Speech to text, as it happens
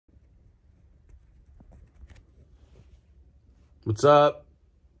What's up?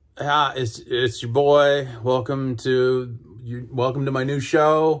 Yeah, it's your boy. Welcome to my new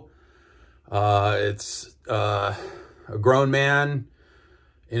show. It's a grown man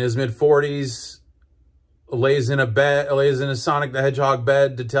in his mid-40s lays in a Sonic the Hedgehog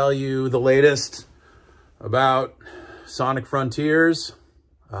bed to tell you the latest about Sonic Frontiers.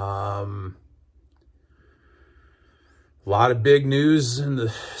 A lot of big news in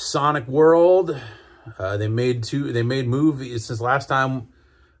the Sonic world. They made movies since last time.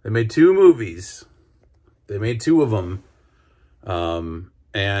 They made 2 movies. They made 2 of them. I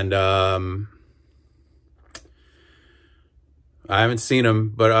haven't seen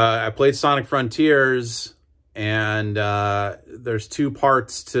them, but I played Sonic Frontiers, and there's 2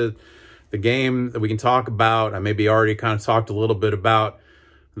 parts to the game that we can talk about. I maybe already kind of talked a little bit about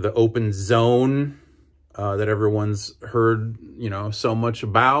the open zone that everyone's heard, so much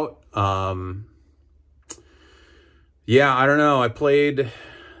about. Yeah, I don't know. I played it.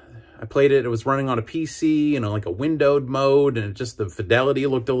 It was running on a PC, like a windowed mode, and the fidelity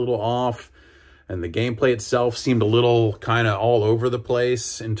looked a little off, and the gameplay itself seemed a little kind of all over the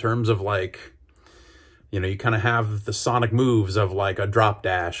place in terms of you kind of have the Sonic moves of like a drop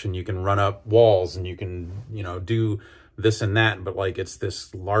dash, and you can run up walls, and you can, do this and that, but it's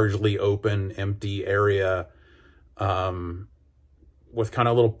this largely open, empty area, with kind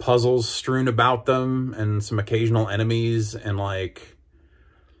of little puzzles strewn about them and some occasional enemies. And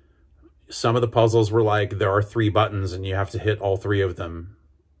some of the puzzles were there are 3 buttons and you have to hit all 3 of them.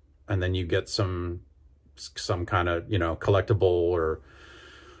 And then you get some kind of, collectible or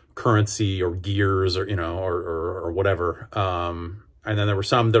currency or gears or, or whatever. And then there were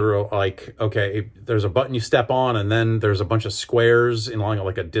some that were okay, there's a button you step on, and then there's a bunch of squares in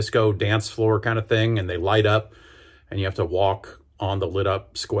like a disco dance floor kind of thing, and they light up, and you have to walk on the lit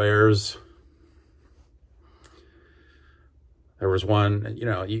up squares. There was one,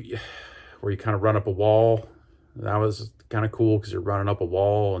 where you kind of run up a wall. That was kind of cool because you're running up a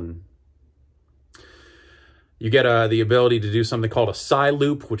wall, and you get the ability to do something called a side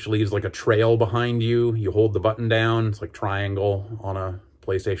loop, which leaves a trail behind you. You hold the button down. It's like triangle on a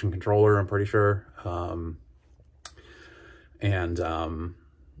PlayStation controller, I'm pretty sure.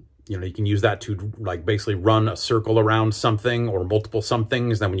 You can use that to basically run a circle around something or multiple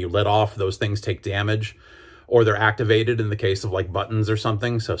somethings. Then when you let off, those things take damage, or they're activated in the case of buttons or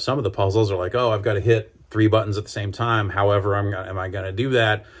something. So some of the puzzles are oh, I've got to hit 3 buttons at the same time. However, am I going to do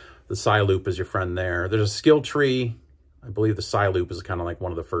that? The side loop is your friend there. There's a skill tree. I believe the side loop is kind of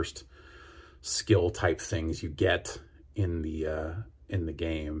one of the first skill type things you get in the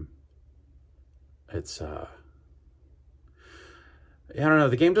game. It's I don't know.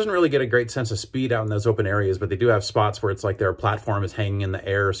 The game doesn't really get a great sense of speed out in those open areas, but they do have spots where it's their platform is hanging in the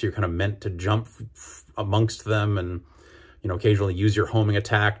air, so you're kind of meant to jump amongst them and, occasionally use your homing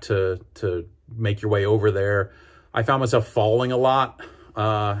attack to make your way over there. I found myself falling a lot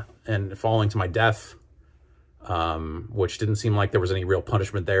and falling to my death, which didn't seem like there was any real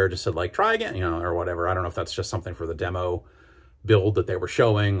punishment there. Just said, try again, or whatever. I don't know if that's just something for the demo build that they were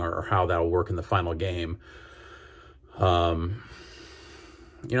showing, or how that'll work in the final game.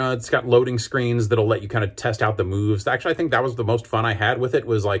 It's got loading screens that'll let you kind of test out the moves. Actually, I think that was the most fun I had with it,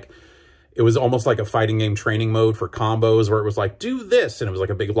 was it was almost like a fighting game training mode for combos, where it was do this, and it was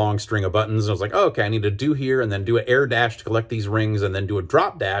a big long string of buttons. And I was oh, okay, I need to do here, and then do an air dash to collect these rings, and then do a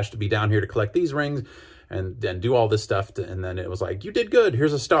drop dash to be down here to collect these rings, and then do all this stuff. And then it was you did good,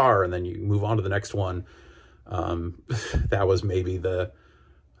 here's a star, and then you move on to the next one. That was maybe the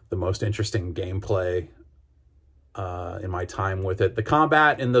most interesting gameplay in my time with it. The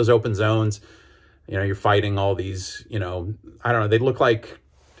combat in those open zones, you're fighting all these, I don't know, they look like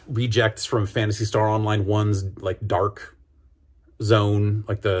rejects from Phantasy Star Online 1's dark zone,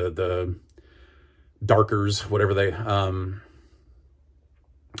 the darkers, whatever they,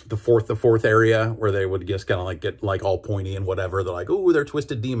 the fourth area, where they would just kind of get all pointy and whatever. They're oh, they're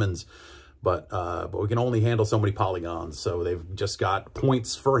twisted demons, but we can only handle so many polygons, so they've just got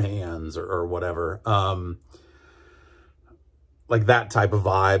points for hands or whatever. That type of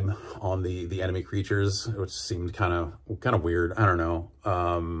vibe on the enemy creatures, which seemed kind of weird. I don't know.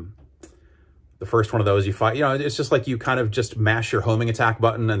 The first one of those you fight, it's just you kind of just mash your homing attack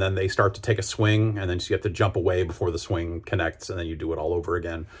button, and then they start to take a swing, and then you have to jump away before the swing connects, and then you do it all over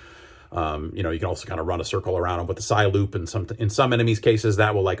again. You can also kind of run a circle around them with the side loop, and in some enemies' cases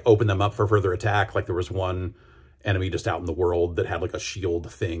that will open them up for further attack. There was one enemy just out in the world that had a shield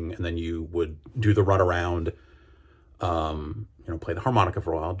thing, and then you would do the run around, play the harmonica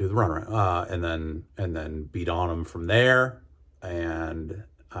for a while, do the runaround, and then beat on them from there. And,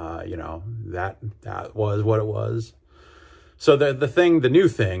 that was what it was. So the new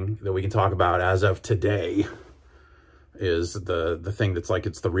thing that we can talk about as of today is the thing that's like,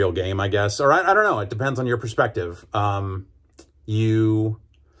 it's the real game, I guess. Or I don't know. It depends on your perspective. You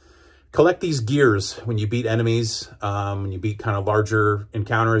collect these gears when you beat enemies. When you beat kind of larger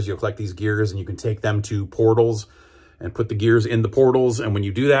encounters, you'll collect these gears and you can take them to portals and put the gears in the portals. And when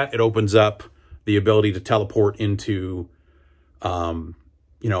you do that, it opens up the ability to teleport into, you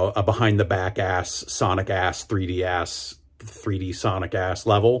know, a behind the back ass, Sonic ass, 3D Sonic ass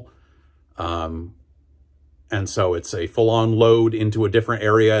level. And so it's a full-on load into a different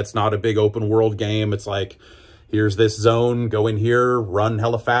area. It's not a big open world game. It's like, here's this zone, go in here, run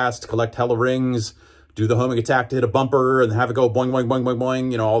hella fast, collect hella rings, do the homing attack to hit a bumper, and have it go boing, boing, boing, boing,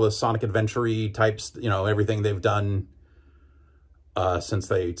 boing. You know, all the Sonic Adventure-y types, you know, everything they've done since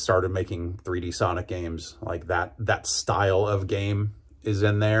they started making 3D Sonic games. Like that style of game is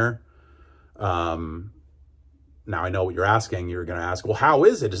in there. Now I know what you're asking. You're going to ask, well, how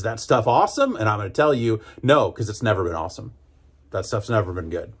is it? Is that stuff awesome? And I'm going to tell you, no, because it's never been awesome. That stuff's never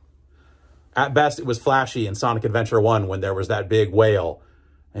been good. At best, it was flashy in Sonic Adventure 1 when there was that big whale.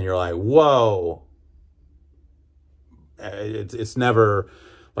 And you're like, whoa. It's never,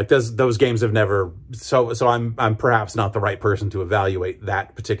 like those games have never, so I'm perhaps not the right person to evaluate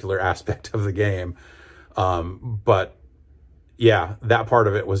that particular aspect of the game. But yeah, that part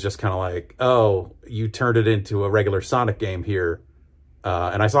of it was just kind of like, oh, you turned it into a regular Sonic game here.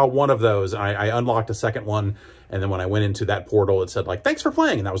 And I saw one of those. I unlocked a second one. And then when I went into that portal, it said like, thanks for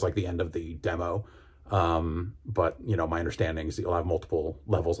playing. And that was like the end of the demo. But, you know, my understanding is you'll have multiple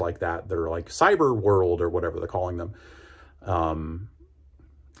levels like that. They're like Cyber World or whatever they're calling them.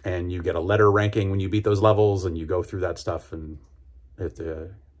 And you get a letter ranking when you beat those levels and you go through that stuff. And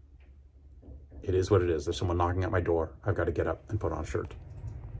it is what it is. There's someone knocking at my door. I've got to get up and put on a shirt.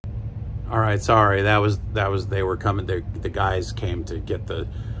 All right, sorry. That was they were coming. The guys came to get the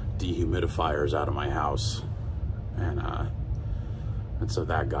dehumidifiers out of my house, and so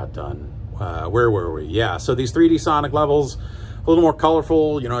that got done. Where were we? Yeah. So these 3D Sonic levels, a little more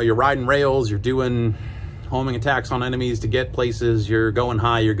colorful. You know, you're riding rails. You're doing homing attacks on enemies to get places. You're going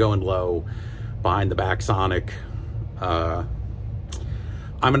high. You're going low. Behind the back Sonic.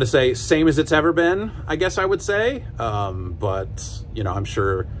 I'm going to say same as it's ever been, I guess I would say. But, you know, I'm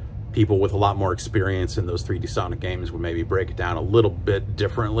sure people with a lot more experience in those 3D Sonic games would maybe break it down a little bit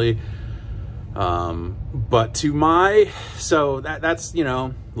differently. But to my, so that's, you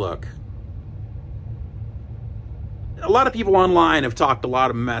know, look, a lot of people online have talked a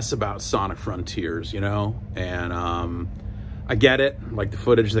lot of mess about Sonic Frontiers, you know, and I get it. Like the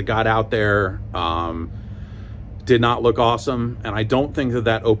footage that got out there, did not look awesome, and I don't think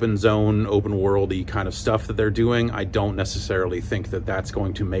that open zone, open worldy kind of stuff that they're doing, I don't necessarily think that that's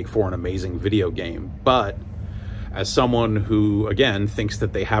going to make for an amazing video game. But as someone who, again, thinks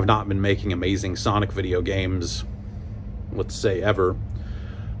that they have not been making amazing Sonic video games, let's say ever,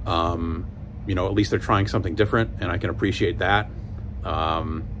 you know, at least they're trying something different, and I can appreciate that.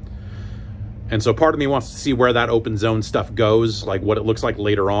 And so part of me wants to see where that open zone stuff goes, like what it looks like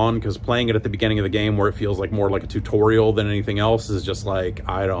later on, because playing it at the beginning of the game where it feels like more like a tutorial than anything else is just like,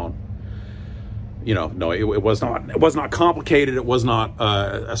 I don't, you know, no, it was not complicated. It was not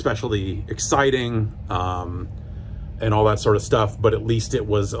especially exciting and all that sort of stuff, but at least it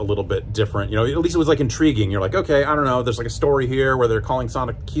was a little bit different. You know, at least it was like intriguing. You're like, okay, I don't know, there's like a story here where they're calling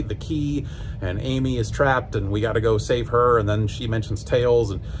Sonic the key and Amy is trapped and we got to go save her. And then she mentions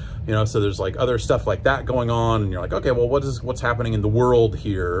Tails and, you know, so there's like other stuff like that going on, and you're like, okay, well, what's happening in the world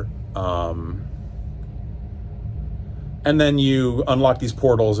here? And then you unlock these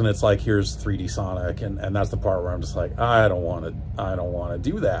portals, and it's like, here's 3D Sonic, and that's the part where I'm just like, I don't want to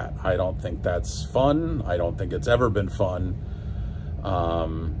do that. I don't think that's fun. I don't think it's ever been fun.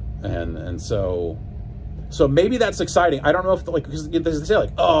 And so maybe that's exciting. I don't know if because they say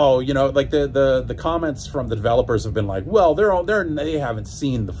like, oh, you know, like the comments from the developers have been like, well, they haven't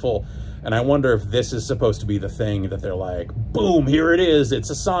seen the full. And I wonder if this is supposed to be the thing that they're like, boom, here it is. It's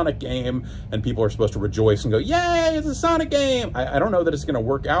a Sonic game. And people are supposed to rejoice and go, yay, it's a Sonic game. I don't know that it's going to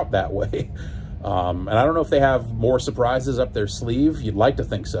work out that way. And I don't know if they have more surprises up their sleeve. You'd like to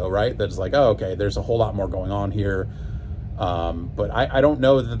think so, right? That it's like, oh, okay, there's a whole lot more going on here. But I don't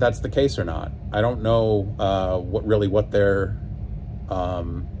know that that's the case or not. I don't know what their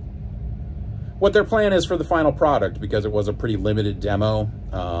plan is for the final product, because it was a pretty limited demo.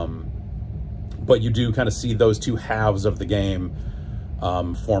 But you do kind of see those two halves of the game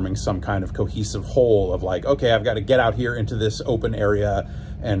forming some kind of cohesive whole of like, okay, I've got to get out here into this open area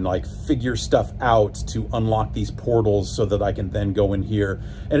and like figure stuff out to unlock these portals so that I can then go in here.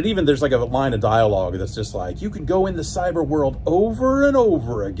 And there's like a line of dialogue that's just like, you can go in the cyber world over and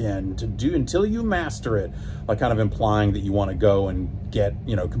over again to do until you master it. Like kind of implying that you want to go and get,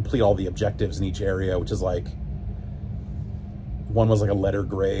 you know, complete all the objectives in each area, which is like, one was like a letter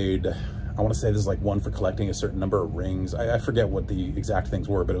grade. I want to say there's like one for collecting a certain number of rings. I forget what the exact things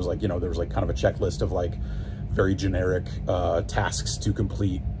were, but it was like, you know, there was like kind of a checklist of like very generic tasks to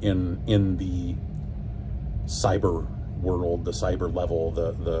complete in the cyber world, the cyber level,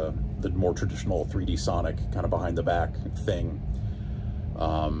 the more traditional 3D Sonic kind of behind the back thing.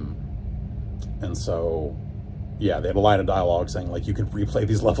 And so, yeah, they had a line of dialogue saying like, you can replay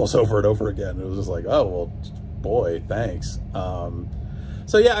these levels over and over again. It was just like, oh, well, boy, thanks.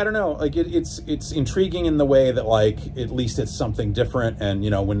 So yeah, I don't know, like it's intriguing in the way that like, at least it's something different. And, you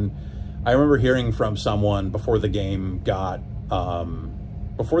know, when I remember hearing from someone before the game got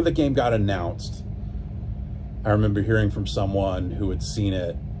announced, I remember hearing from someone who had seen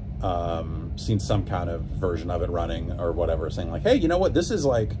it, seen some kind of version of it running or whatever, saying like, hey, you know what, this is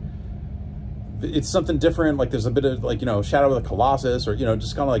like, it's something different. Like there's a bit of like, you know, Shadow of the Colossus, or, you know,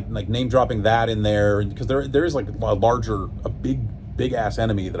 just kind of like name dropping that in there, because there is like a big ass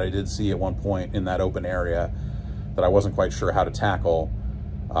enemy that I did see at one point in that open area that I wasn't quite sure how to tackle.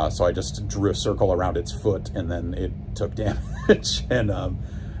 So I just drew a circle around its foot and then it took damage. And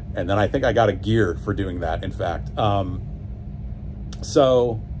then I think I got a gear for doing that, in fact.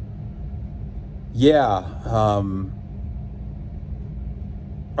 So yeah,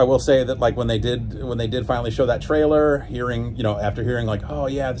 I will say that like when they did finally show that trailer, after hearing like, oh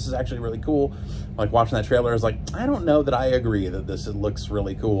yeah, this is actually really cool, like watching that trailer, I was like, I don't know that I agree that this looks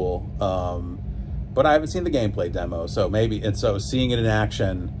really cool. But I haven't seen the gameplay demo, so maybe, and so seeing it in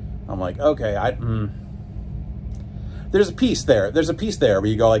action, I'm like, okay, there's a piece there. There's a piece there where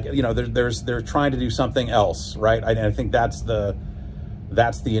you go like, you know, they're trying to do something else, right? I think that's the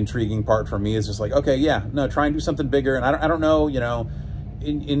intriguing part for me, is just like, okay, yeah, no, try and do something bigger. And I don't know, you know,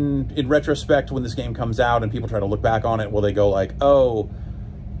 in retrospect, when this game comes out and people try to look back on it, will they go like, oh,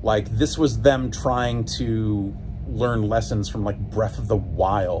 like this was them trying to learn lessons from like Breath of the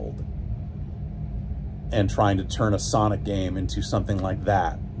Wild and trying to turn a Sonic game into something like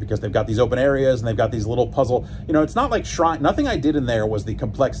that, because they've got these open areas and they've got these little puzzle, you know, it's not like Shrine, nothing I did in there was the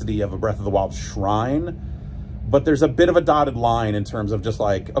complexity of a Breath of the Wild shrine, but there's a bit of a dotted line in terms of just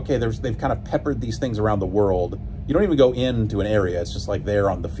like, okay, they've kind of peppered these things around the world. You don't even go into an area, it's just like there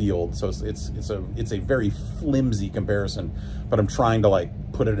on the field. So it's a very flimsy comparison, but I'm trying to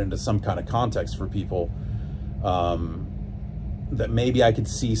like put it into some kind of context for people, that maybe I could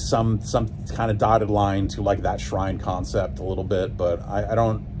see some kind of dotted line to like that shrine concept a little bit, but I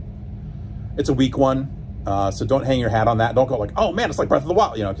don't, it's a weak one. So don't hang your hat on that. Don't go like, oh man, it's like Breath of the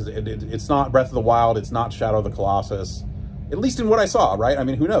Wild, you know, because it's not Breath of the Wild. It's not Shadow of the Colossus, at least in what I saw, right? I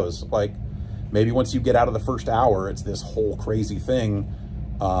mean, who knows? Like maybe once you get out of the first hour, it's this whole crazy thing,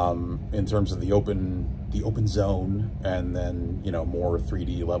 in terms of the open zone, and then, you know, more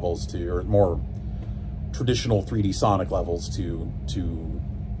 3D levels or more traditional 3D Sonic levels to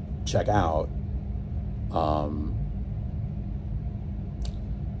check out.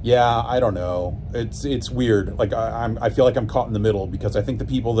 Yeah, I don't know. It's weird. Like I feel like I'm caught in the middle, because I think the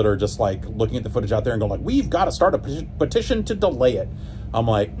people that are just like looking at the footage out there and going like, we've got to start a petition to delay it. I'm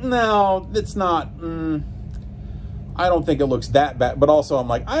like, no, it's not. I don't think it looks that bad. But also I'm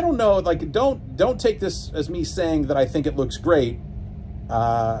like, I don't know. Like, don't take this as me saying that I think it looks great.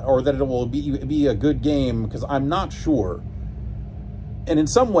 Or that it will be a good game, because I'm not sure. And in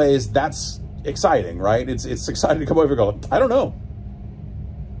some ways, that's exciting, right? It's exciting to come over and go, I don't know.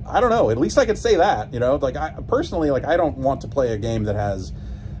 At least I could say that, you know? Like, I personally, like, I don't want to play a game that has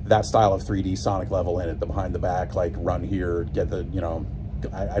that style of 3D Sonic level in it, the behind the back, like, run here, get the, you know...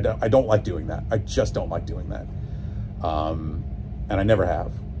 I don't like doing that. I just don't like doing that. And I never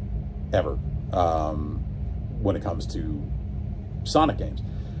have, ever, when it comes to Sonic games.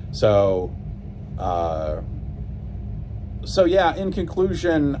 So yeah, in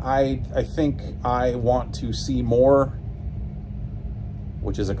conclusion, I think I want to see more,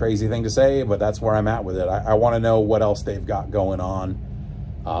 which is a crazy thing to say, but that's where I'm at with it. I want to know what else they've got going on,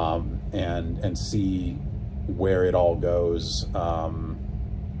 and see where it all goes.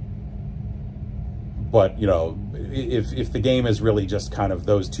 But, you know, if the game is really just kind of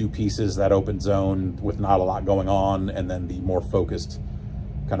those two pieces, that open zone with not a lot going on, and then the more focused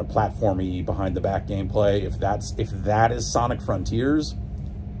kind of platformy behind the back gameplay, if that is Sonic Frontiers,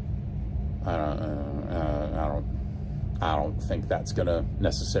 I I don't think that's going to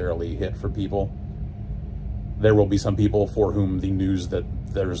necessarily hit for people. There will be some people for whom the news that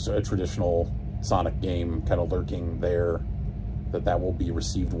there's a traditional Sonic game kind of lurking there, that will be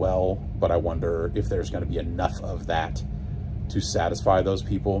received well, but I wonder if there's going to be enough of that to satisfy those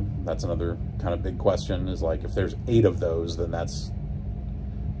people. That's another kind of big question, is like, if there's 8 of those, then that's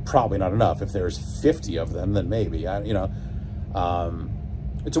probably not enough. If there's 50 of them, then maybe. It's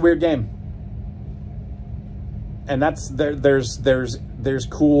a weird game. And that's there's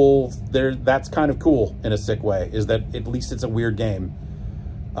cool there. That's kind of cool in a sick way, is that at least it's a weird game,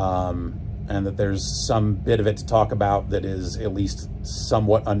 and that there's some bit of it to talk about that is at least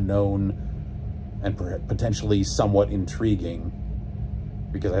somewhat unknown and potentially somewhat intriguing.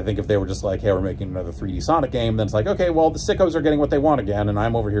 Because I think if they were just like, hey, we're making another 3D Sonic game, then it's like, okay, well, the sickos are getting what they want again, and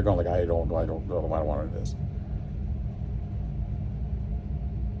I'm over here going like, I don't want this.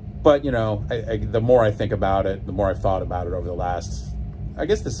 But, you know, the more I think about it, the more I've thought about it over the last, I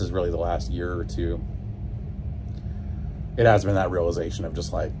guess this is really the last year or two, it has been that realization of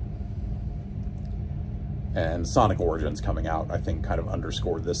just like, and Sonic Origins coming out, I think kind of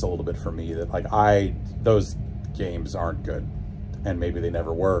underscored this a little bit for me, that like those games aren't good, and maybe they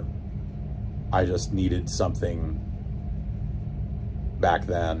never were. I just needed something back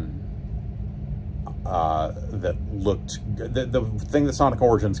then that looked good. The thing that Sonic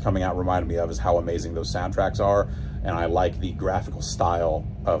Origins coming out reminded me of is how amazing those soundtracks are, and I like the graphical style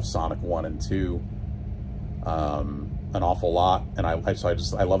of Sonic 1 and 2 an awful lot, and I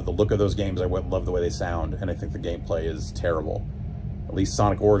love the look of those games. I love the way they sound, and I think the gameplay is terrible. At least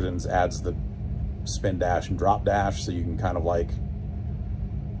Sonic Origins adds the spin dash and drop dash, so you can kind of like,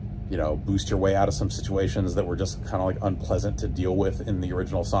 you know, boost your way out of some situations that were just kind of like unpleasant to deal with in the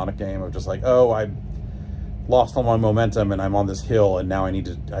original Sonic game, of just like, oh, I lost all my momentum and I'm on this hill, and now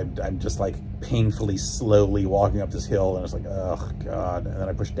I'm just like painfully slowly walking up this hill, and it's like, oh God. And then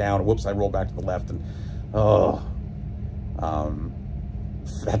I push down, and whoops, I roll back to the left, and oh,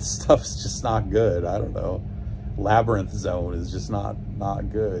 that stuff's just not good. I don't know. Labyrinth Zone is just not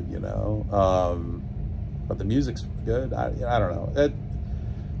good, you know. But the music's good. I don't know.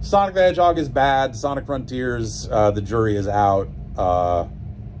 Sonic the Hedgehog is bad. Sonic Frontiers, the jury is out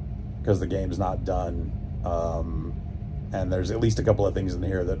because the game's not done. And there's at least a couple of things in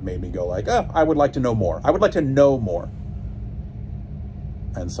here that made me go like, oh, I would like to know more. I would like to know more.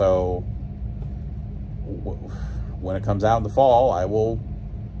 And so when it comes out in the fall, I will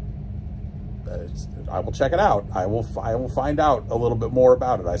check it out. I will find out a little bit more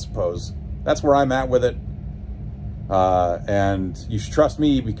about it, I suppose. That's where I'm at with it. And you should trust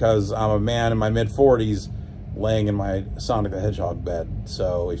me, because I'm a man in my mid-40s laying in my Sonic the Hedgehog bed.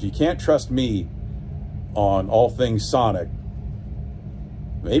 So if you can't trust me on all things Sonic,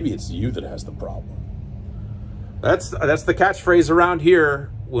 maybe it's you that has the problem. That's the catchphrase around here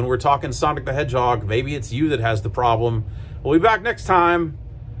when we're talking Sonic the Hedgehog. Maybe it's you that has the problem. We'll be back next time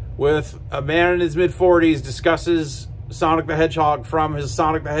with a man in his mid-40s discusses Sonic the Hedgehog from his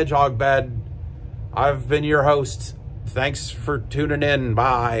Sonic the Hedgehog bed. I've been your host. Thanks for tuning in.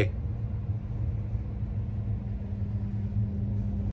 Bye.